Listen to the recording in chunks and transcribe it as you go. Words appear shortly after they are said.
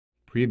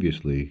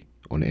Previously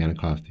on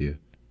ANACOSTIA.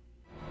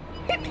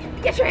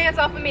 Get your hands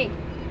off of me!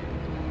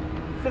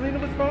 Salina,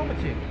 what's wrong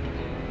with you?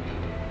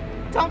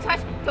 Don't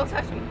touch me! Don't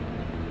touch me!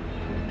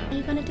 Are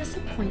you gonna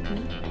disappoint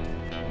me?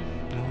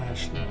 No,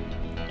 Ashley.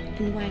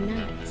 And why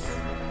not?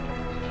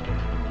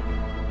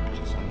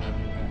 Because I love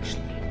you,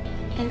 Ashley.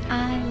 And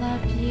I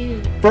love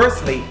you.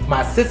 Firstly,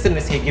 my assistant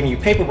is here giving you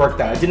paperwork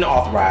that I didn't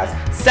authorize.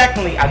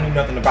 Secondly, I knew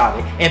nothing about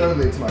it. And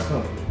thirdly, it's my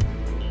company.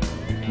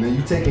 Now,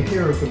 you taken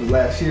care of for the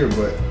last year,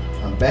 but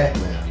I'm back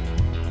now.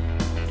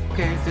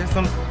 okay, is there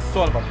some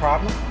sort of a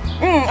problem?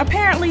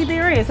 Apparently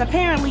there is.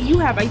 Apparently you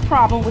have a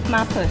problem with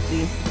my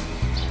pussy.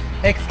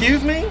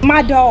 Excuse me?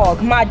 My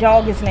dog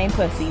is named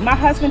Pussy. My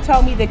husband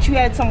told me that you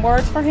had some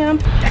words for him.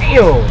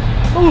 Damn!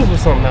 Those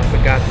was something I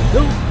forgot to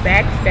do.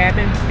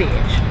 Backstabbing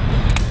bitch.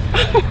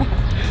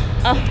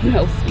 Oh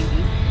no,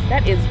 sweetie.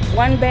 That is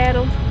one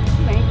battle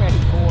you ain't ready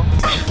for.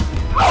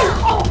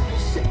 Oh,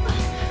 shit.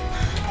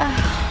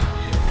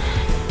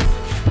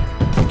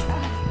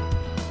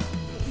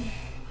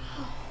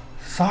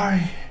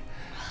 Sorry.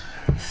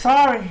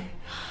 Sorry.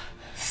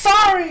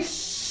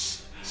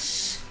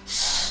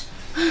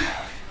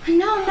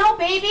 No,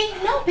 baby.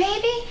 No,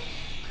 baby.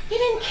 You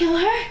didn't kill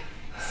her.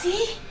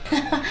 See?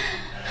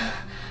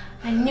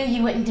 I knew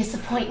you wouldn't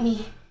disappoint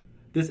me.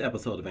 This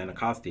episode of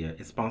ANACOSTIA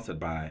is sponsored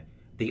by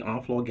the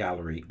On-Floor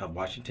Gallery of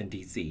Washington,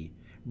 D.C.,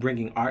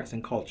 bringing arts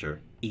and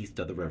culture east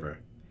of the river.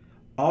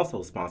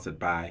 Also sponsored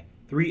by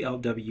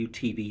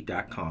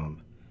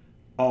 3LWTV.com.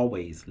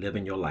 Always live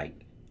in your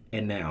light.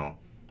 And now,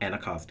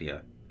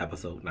 ANACOSTIA,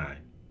 Episode 9.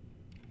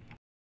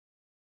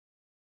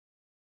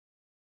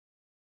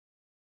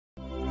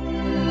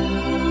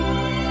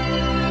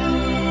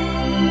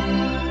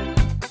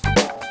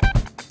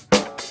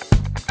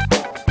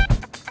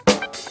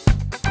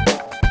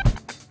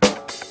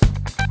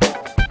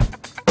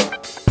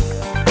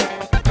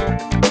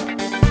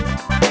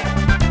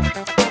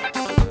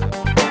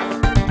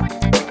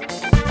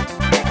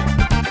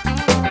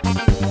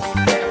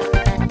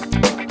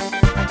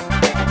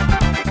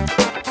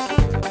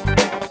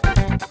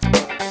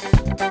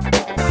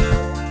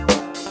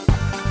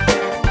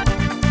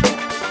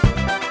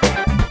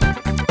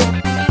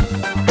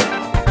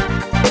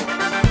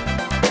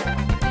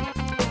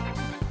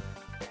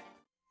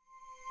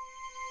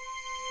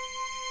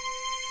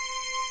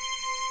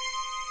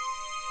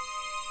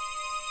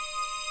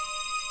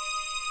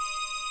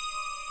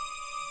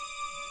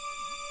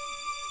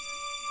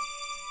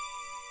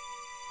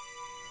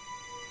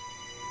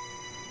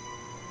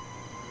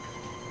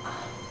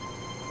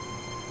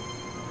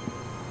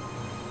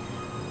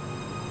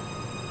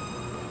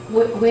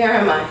 Where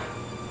am I?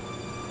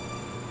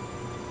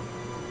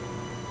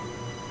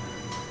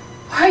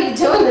 Why are you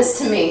doing this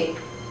to me?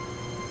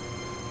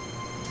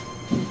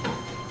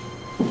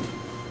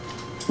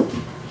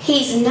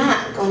 He's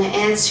not going to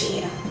answer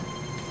you.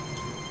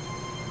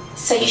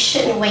 So you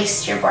shouldn't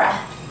waste your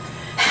breath.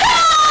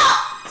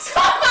 Help!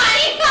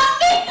 Somebody help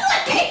me!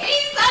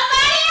 Please!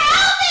 Somebody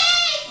help me!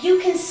 You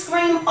can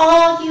scream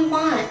all you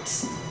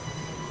want.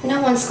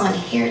 No one's going to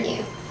hear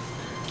you.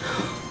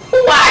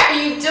 Why are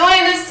you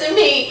doing this to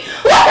me?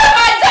 What have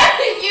I done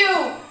to you?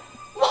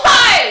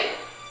 Why?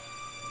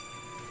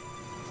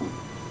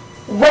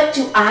 What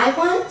do I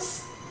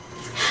want?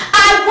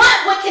 I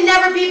want what can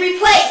never be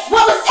replaced.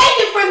 What was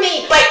taken from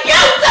me? What you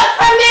took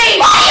from me?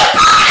 What are you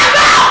talking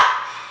about?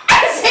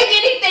 I didn't take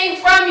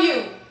anything from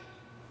you.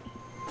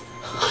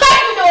 What do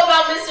you know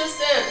about Mr.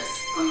 Sims?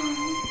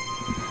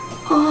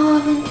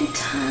 All in due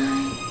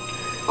time.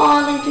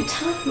 All in due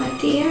time, my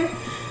dear.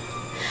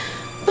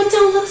 But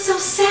don't look so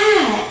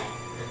sad.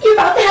 You're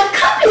about to have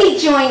company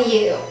join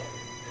you.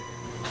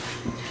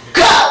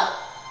 Go!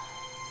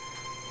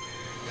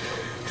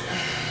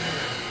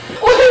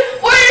 What are you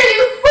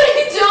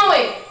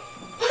doing?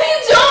 What are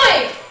you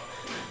doing?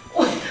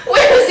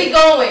 Where is he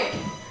going?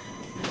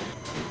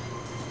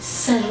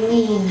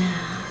 Salina.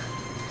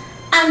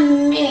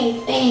 I'm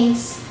many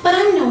things, but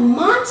I'm no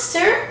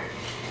monster.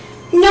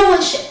 No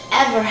one should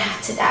ever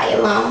have to die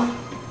alone.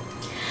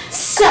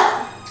 So,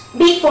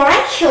 before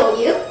I kill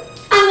you,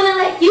 I'm gonna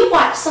let you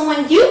watch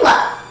someone you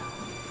love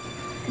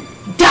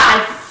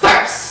die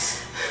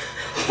first.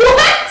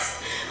 What?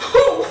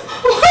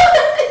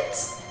 What?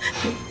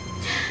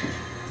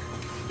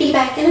 Be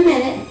back in a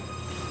minute.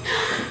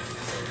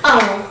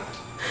 Oh,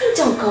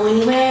 don't go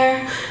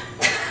anywhere.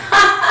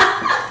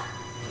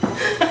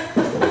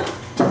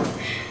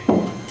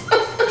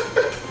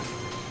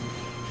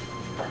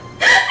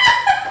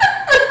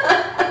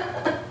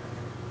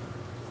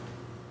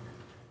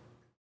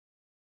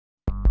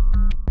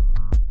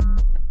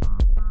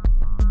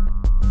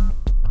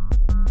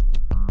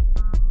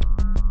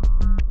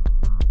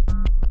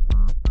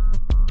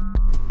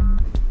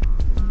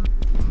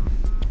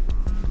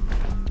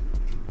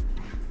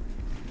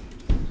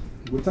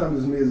 What time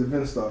does Mia's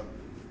event start?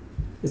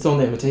 It's on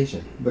the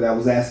invitation. But I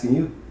was asking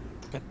you.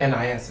 And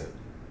I answered.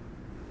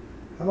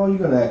 How long are you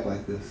gonna act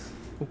like this?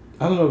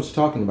 I don't know what you're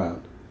talking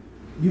about.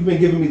 You've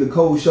been giving me the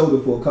cold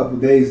shoulder for a couple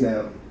of days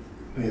now.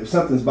 I mean, if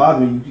something's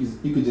bothering you,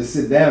 you could just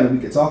sit down and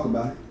we could talk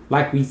about it.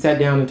 Like we sat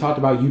down and talked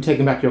about you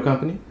taking back your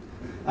company?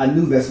 I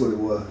knew that's what it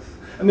was.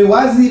 I mean,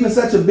 why is it even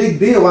such a big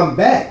deal? I'm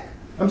back.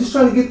 I'm just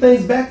trying to get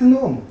things back to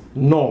normal.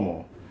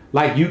 Normal?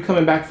 Like you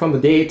coming back from the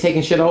dead,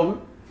 taking shit over?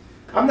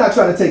 I'm not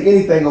trying to take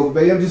anything over,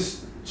 baby. I'm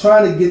just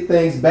trying to get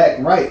things back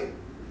right.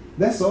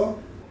 That's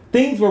all.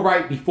 Things were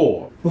right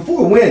before.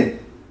 Before when?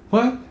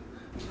 What?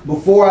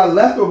 Before I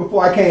left or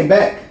before I came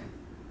back?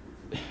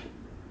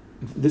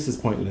 This is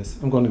pointless.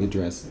 I'm going to get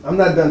dressed. I'm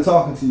not done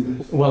talking to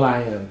you. Well,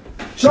 I am.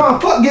 Sean,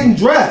 fuck getting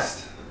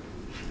dressed.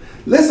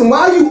 Listen,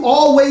 why are you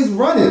always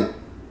running?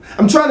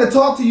 I'm trying to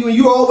talk to you and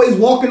you're always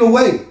walking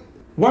away.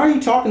 Why are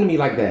you talking to me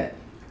like that?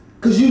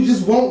 Because you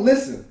just won't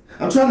listen.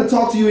 I'm trying to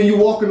talk to you and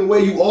you're walking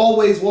away. You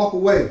always walk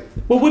away.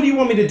 Well, what do you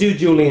want me to do,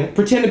 Julian?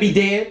 Pretend to be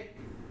dead?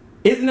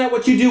 Isn't that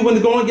what you do when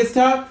the going gets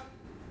tough?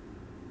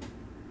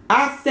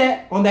 I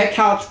sat on that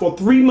couch for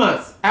 3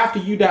 months after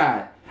you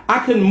died. I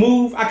couldn't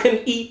move. I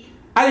couldn't eat.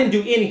 I didn't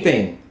do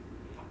anything.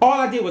 All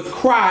I did was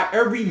cry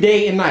every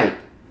day and night.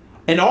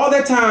 And all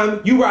that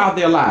time, you were out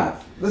there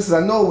alive.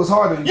 Listen, I know it was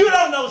hard on you. You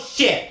don't know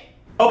shit,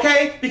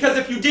 okay? Because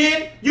if you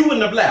did, you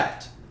wouldn't have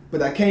left.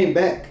 But I came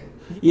back.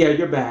 Yeah,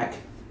 you're back.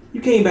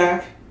 You came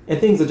back, and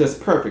things are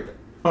just perfect,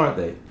 aren't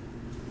they?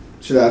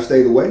 Should I have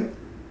stayed away?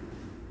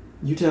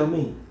 You tell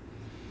me.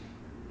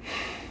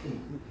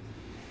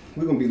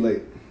 We're gonna be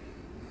late.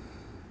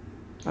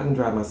 I can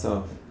drive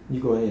myself. You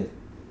go ahead.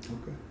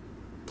 Okay.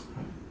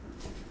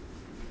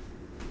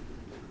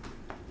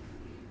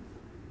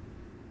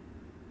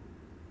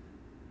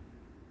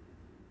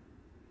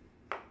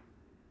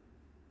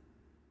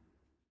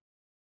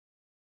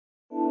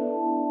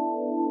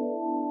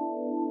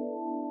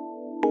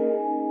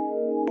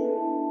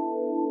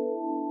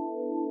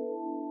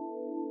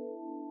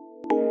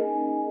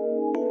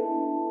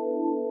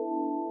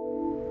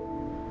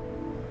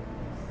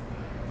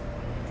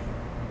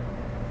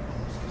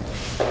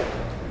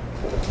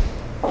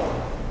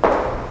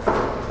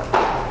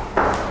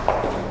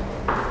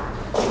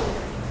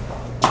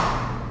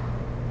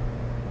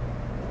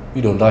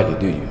 You don't like it,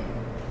 do you?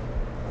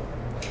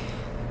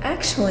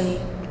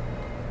 Actually,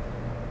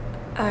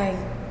 I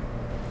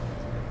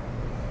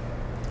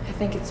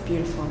think it's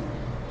beautiful.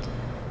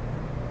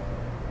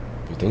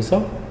 You think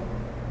so?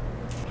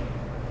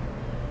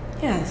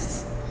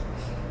 Yes.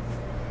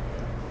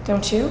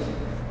 Don't you?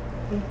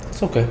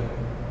 It's okay.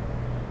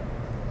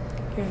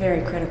 You're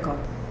very critical.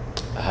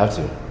 I have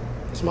to.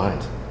 It's mine.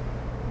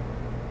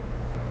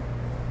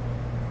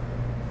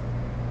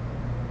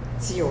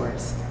 It's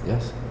yours.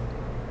 Yes.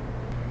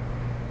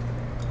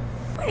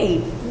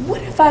 Wait,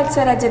 what if I'd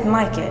said I didn't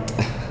like it?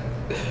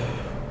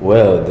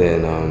 Well,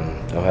 then,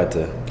 I'll have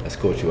to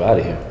escort you out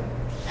of here.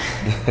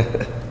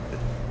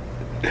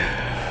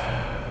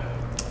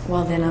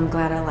 Well, then I'm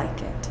glad I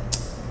like it.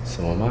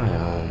 So am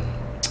I.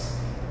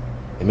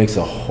 It makes it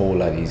a whole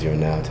lot easier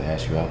now to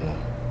ask you out now.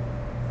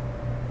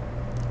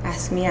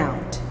 Ask me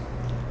out?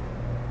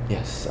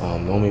 Yes,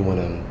 normally when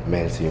a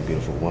man sees a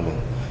beautiful woman,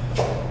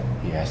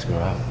 he asks her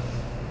out.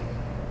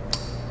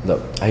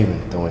 Look, I even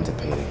throw into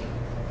payday.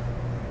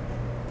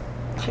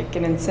 Like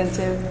an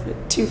incentive,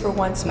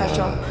 2-for-1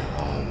 special? No.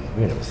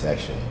 We're in a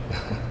recession.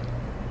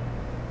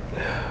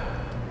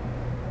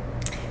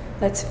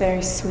 That's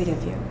very sweet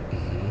of you,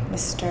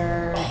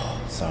 Mr.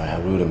 Oh, sorry, how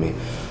rude of me.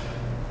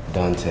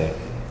 Dante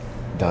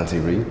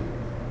Reed.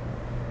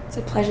 It's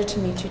a pleasure to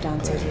meet you,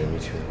 Dante. Pleasure to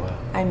meet you as well.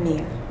 I'm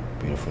Mia.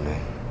 Beautiful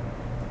name.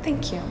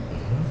 Thank you.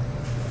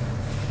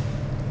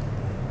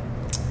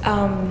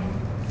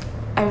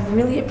 I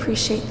really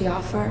appreciate the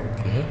offer,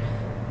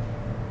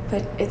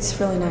 but it's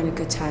really not a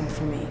good time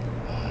for me.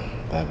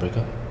 Bad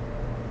breakup?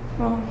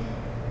 Well,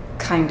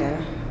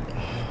 kinda.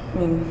 I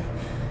mean,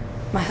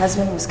 my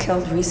husband was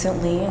killed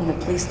recently and the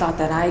police thought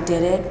that I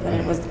did it, but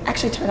it was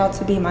actually turned out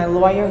to be my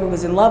lawyer who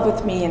was in love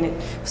with me, and it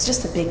was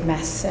just a big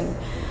mess. And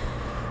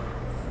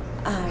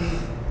I'm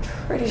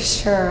pretty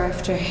sure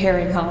after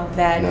hearing all of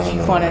that,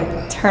 you want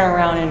to turn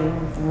around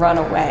and run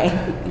away.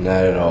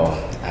 Not at all.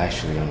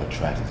 Actually, I'm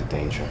attracted to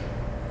danger.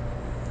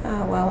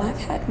 Oh, well, I've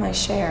had my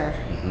share.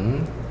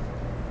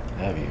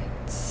 Have you?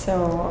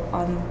 So,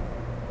 on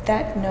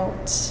that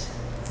note,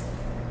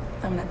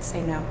 I'm not to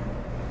say no.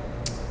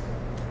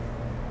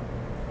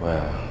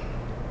 Well,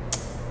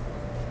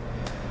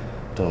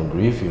 don't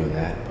agree with you on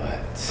that,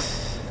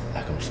 but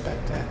I can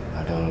respect that.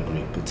 I don't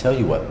agree. But tell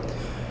you what,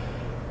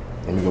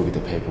 let me go get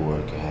the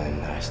paperwork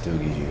and I still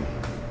give you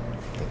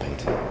the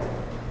painting.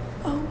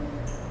 Oh,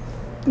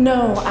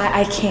 no,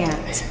 I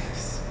can't.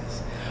 Yes.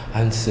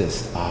 I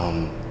insist.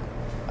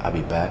 I'll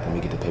be back. Let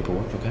me get the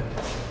paperwork, okay?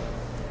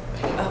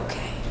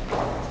 Okay.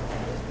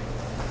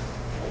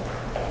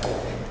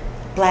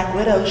 Black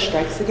Widow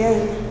strikes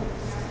again.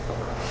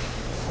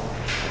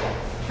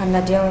 I'm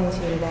not dealing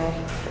with you today.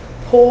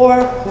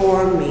 Poor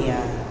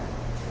Mia.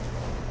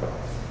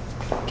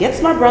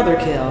 Gets my brother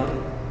killed,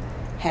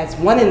 has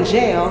one in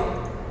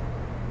jail,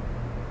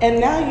 and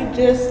now you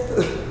just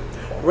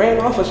ran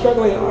off a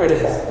struggling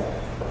artist.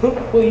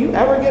 Will you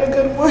ever get a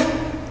good one?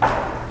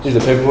 Here's the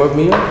paperwork,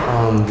 Mia.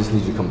 Just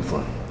need you to come in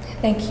front.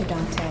 Thank you,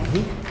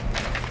 Dante.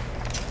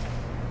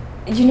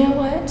 You know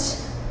what?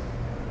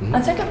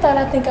 On second thought,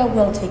 I think I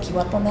will take you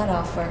up on that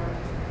offer.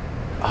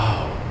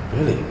 Oh,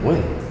 really?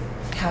 When?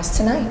 How's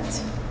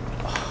tonight?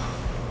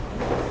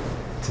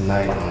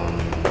 Tonight,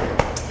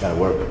 gotta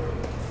work.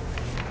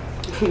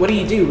 What do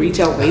you do?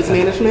 Retail waste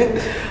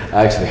management?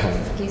 Actually,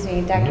 Excuse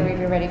me, Dr. Reed,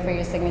 we're ready for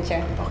your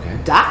signature. Okay.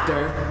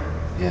 Doctor?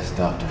 Yes,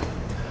 doctor.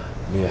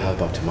 Mia, how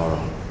about tomorrow?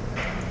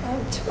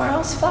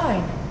 Tomorrow's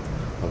fine.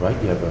 All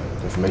right, you have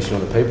information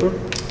on the paper?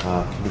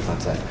 Keep in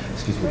contact.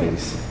 Excuse me,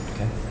 ladies.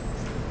 Okay?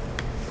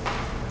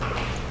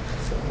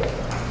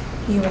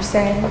 You were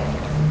saying?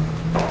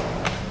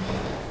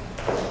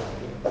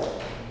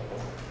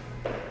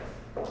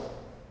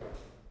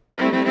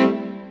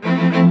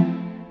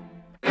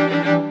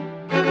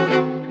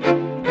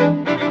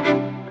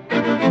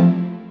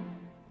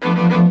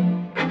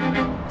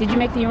 Did you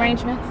make the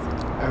arrangements?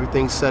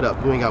 Everything's set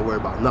up. You ain't gotta worry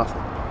about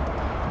nothing.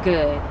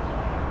 Good.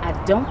 I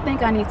don't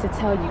think I need to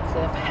tell you,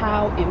 Cliff,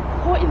 how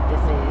important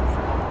this is.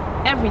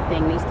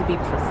 Everything needs to be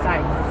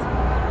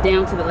precise,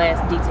 down to the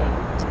last detail.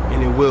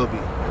 And it will be.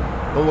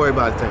 Don't worry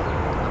about a thing.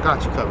 I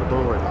got you covered.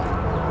 Don't worry about it.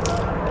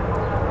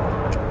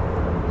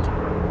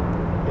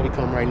 Here they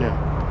come right now.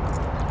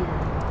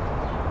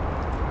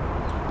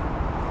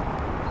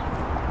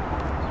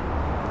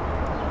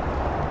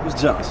 Miss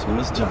Johnson,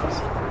 Miss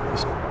Johnson.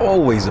 It's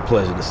always a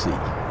pleasure to see you.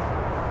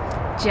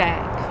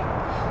 Jack,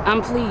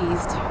 I'm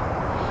pleased.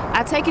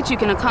 I take it you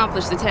can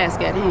accomplish the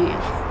task at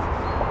hand.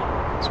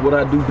 It's what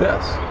I do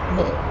best.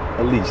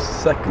 At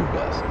least second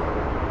best.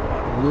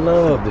 I'd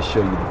love to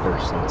show you the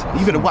first sometime.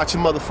 You better watch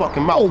your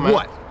motherfucking mouth, man.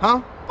 What?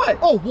 Huh? What?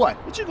 Oh, what?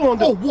 What you gonna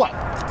do? Oh, what?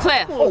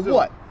 Cliff. Oh,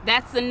 what?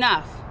 That's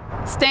enough.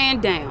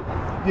 Stand down.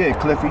 Yeah,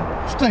 Cliffy.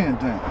 Stand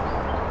down.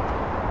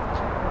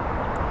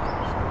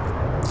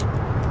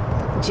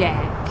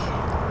 Jack,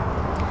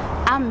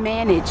 I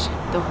manage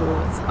the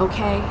hordes,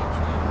 okay?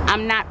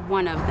 I'm not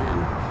one of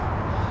them.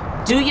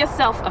 Do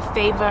yourself a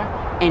favor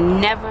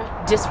and never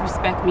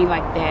disrespect me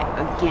like that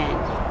again.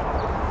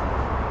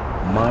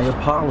 My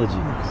apologies.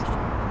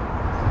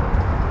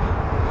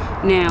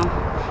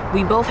 Now,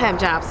 we both have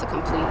jobs to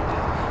complete.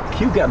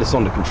 You got this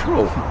under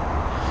control.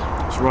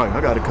 That's right,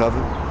 I got it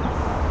covered.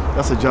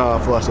 That's a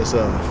job for us that's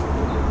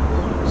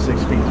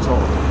 6 feet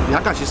tall. Yeah,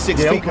 I got you 6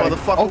 feet, okay.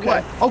 motherfucker.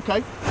 Okay,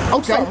 okay,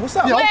 okay. What's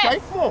up? Yeah, Cliff. okay,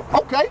 come on.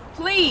 Okay.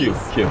 Please.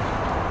 Q.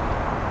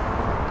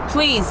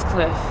 Please,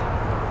 Cliff.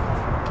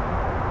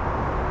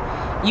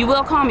 You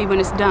will call me when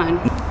it's done.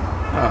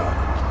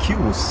 Q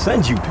will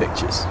send you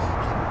pictures.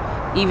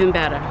 Even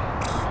better.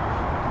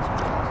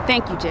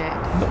 Thank you, Jack.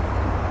 No,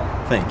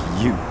 thank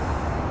you.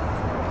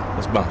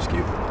 Let's bounce,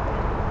 Q.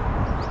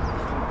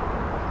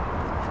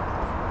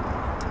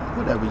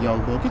 Whatever,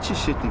 young boy. Get your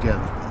shit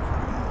together.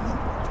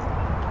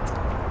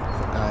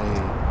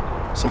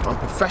 Some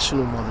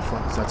unprofessional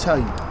motherfuckers, I tell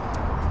you.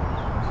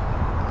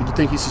 Do you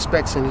think he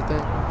suspects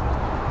anything?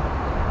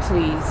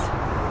 Please.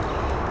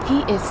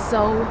 He is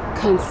so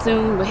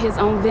consumed with his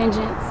own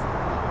vengeance,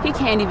 he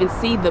can't even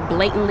see the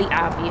blatantly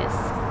obvious.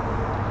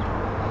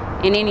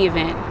 In any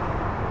event,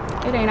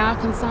 it ain't our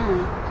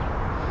concern.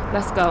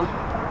 Let's go.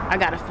 I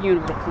got a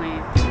funeral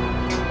planned.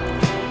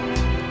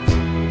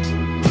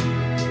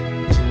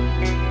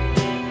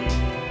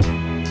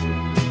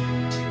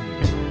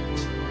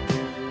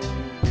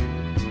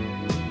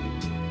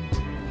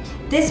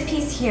 This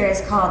piece here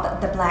is called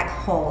The Black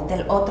Hole,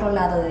 Del Otro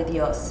Lado de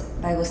Dios,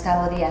 by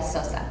Gustavo Díaz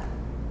Sosa.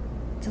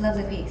 It's a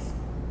lovely piece.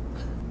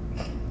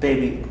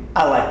 Baby,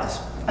 I like this.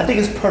 I think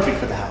it's perfect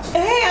for the house.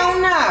 Hell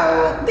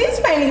no. These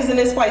paintings in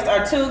this place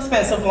are too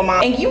expensive,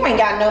 Lamont. And you ain't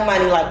got no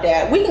money like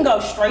that. We can go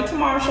straight to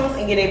Marshall's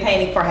and get a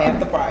painting for half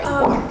the price.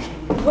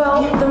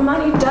 Well, the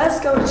money does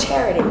go to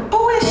charity.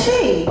 Who is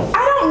she?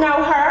 I don't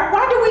know her.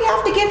 Why do we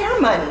have to give her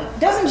money?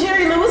 Doesn't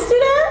Jerry Lewis do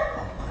that?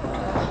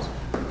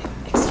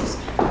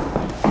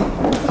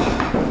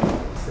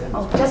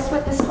 Oh, just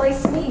what this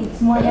place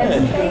needs. More heads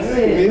and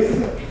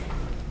faces.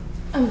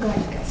 I'm glad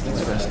you guys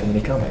Thanks for asking me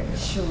to come.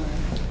 Sure.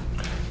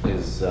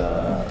 Is,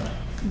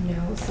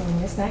 No,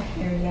 Salina's not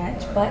here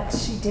yet, but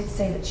she did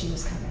say that she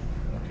was coming.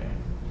 Okay.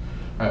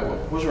 All right, well,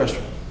 where's the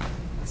restroom?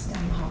 It's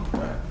down the hall. All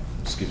right,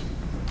 excuse me.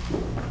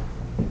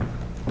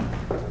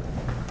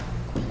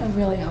 I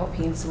really hope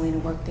he and Salina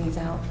work things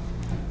out.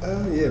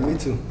 Yeah, me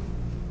too.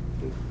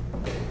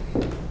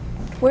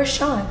 Where's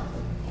Sean?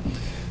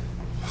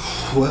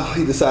 Well,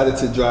 he decided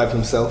to drive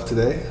himself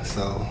today,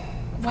 so...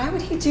 Why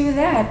would he do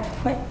that?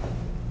 What?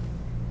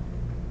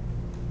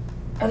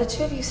 Are the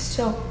two of you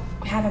still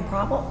having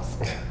problems?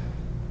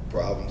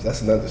 Problems,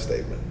 that's an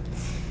understatement.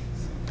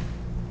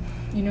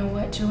 You know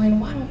what, Julian?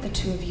 Why don't the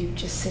two of you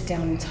just sit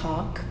down and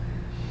talk?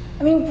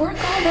 I mean, work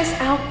all this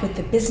out with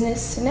the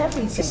business and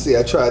everything. See,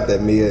 I tried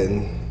that, Mia,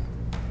 and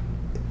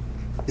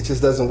it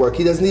just doesn't work.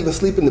 He doesn't even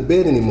sleep in the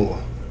bed anymore.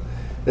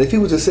 And if he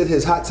would just sit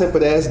his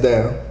hot-tempered ass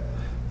down,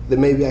 then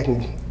maybe I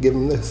can give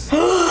him this.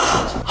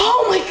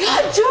 Oh my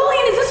God,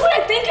 Julian, is this what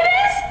I think it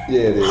is?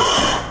 Yeah, it is.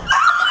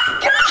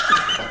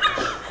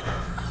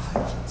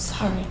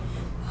 Sorry.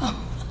 Oh.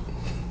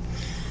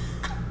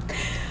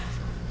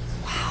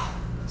 Wow.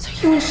 So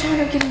you and Sean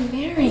are getting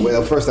married?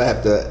 Well, first I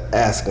have to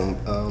ask him.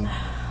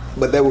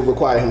 But that would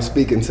require him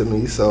speaking to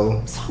me,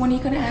 so... So when are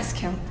you gonna ask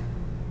him?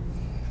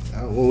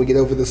 When we get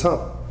over this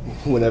hump,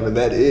 whenever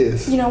that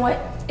is. You know what?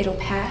 It'll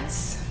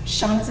pass.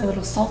 Sean is a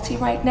little salty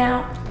right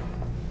now.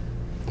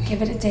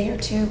 Give it a day or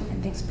two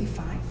and things will be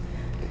fine.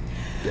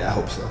 Yeah, I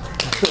hope so.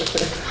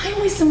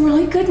 Finally, some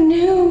really good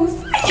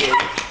news.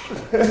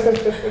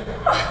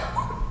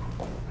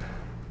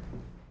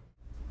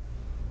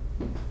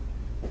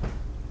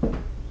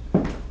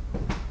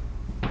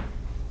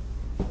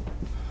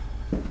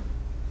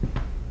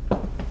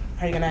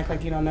 Are you gonna act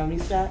like you don't know me,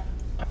 Scott?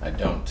 I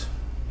don't.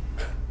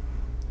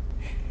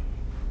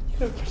 You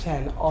can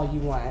pretend all you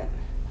want.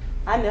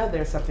 I know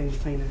there's something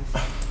between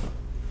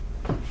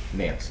us.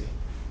 Nancy,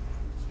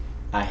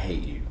 I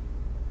hate you.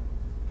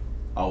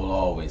 I will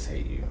always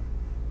hate you.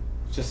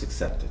 Just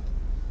accept it.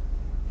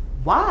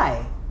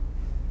 Why?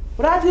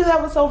 What did I do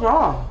that was so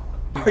wrong?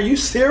 Are you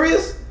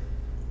serious?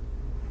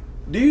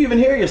 Do you even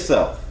hear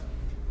yourself?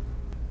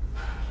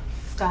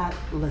 Scott,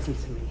 listen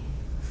to me.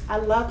 I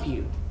love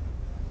you.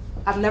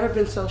 I've never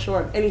been so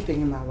sure of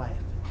anything in my life.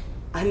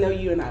 I know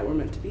you and I were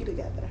meant to be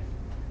together.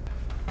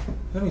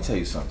 Let me tell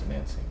you something,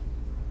 Nancy.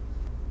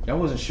 I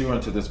wasn't sure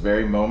until this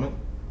very moment,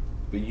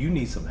 but you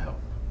need some help.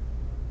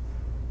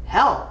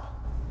 Help?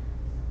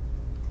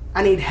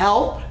 I need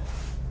help?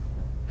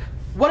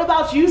 What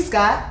about you,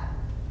 Scott?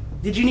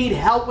 Did you need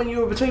help when you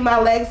were between my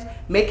legs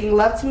making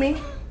love to me?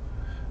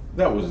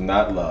 That was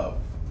not love.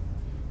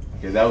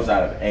 Okay, that was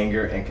out of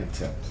anger and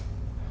contempt.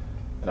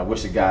 And I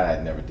wish to God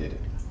I never did it.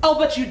 Oh,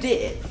 but you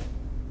did.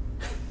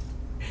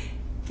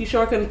 You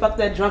sure couldn't fuck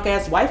that drunk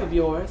ass wife of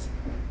yours.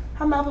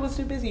 Her mouth was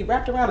too busy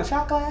wrapped around a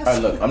shot glass. All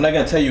right, look, I'm not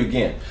gonna tell you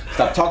again.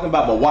 Stop talking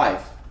about my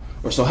wife,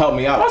 or so help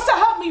me out. What's to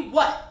help me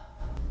what?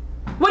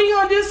 What are you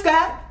gonna do,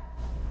 Scott?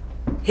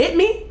 Hit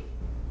me?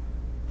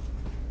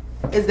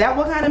 Is that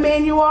what kind of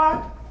man you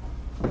are?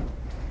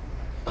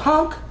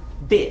 Punk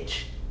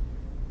bitch.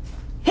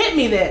 Hit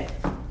me then.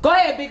 Go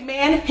ahead, big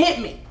man, hit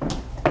me.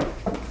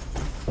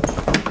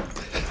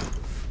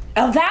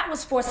 Oh, that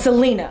was for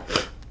Salina.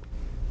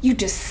 You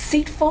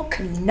deceitful,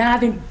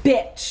 conniving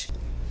bitch.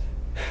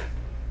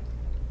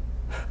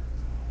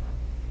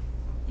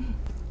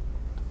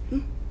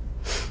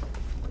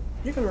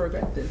 You're gonna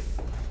regret this.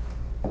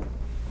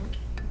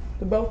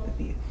 The both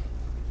of you.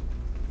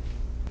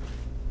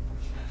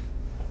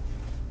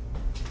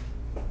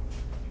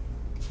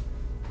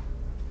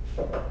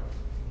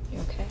 You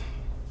okay?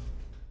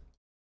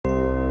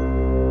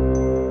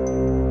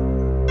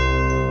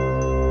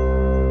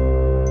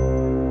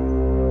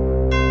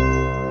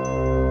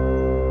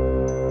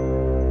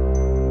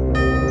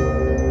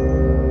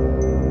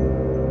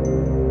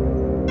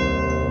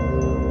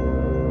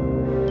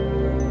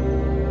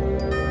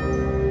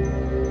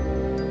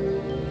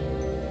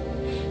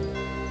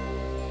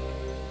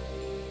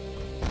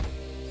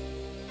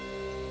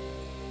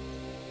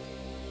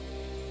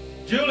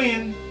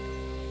 Julian!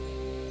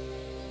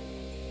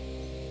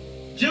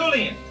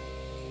 Julian!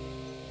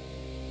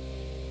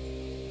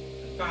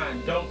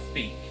 Fine, don't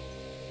speak.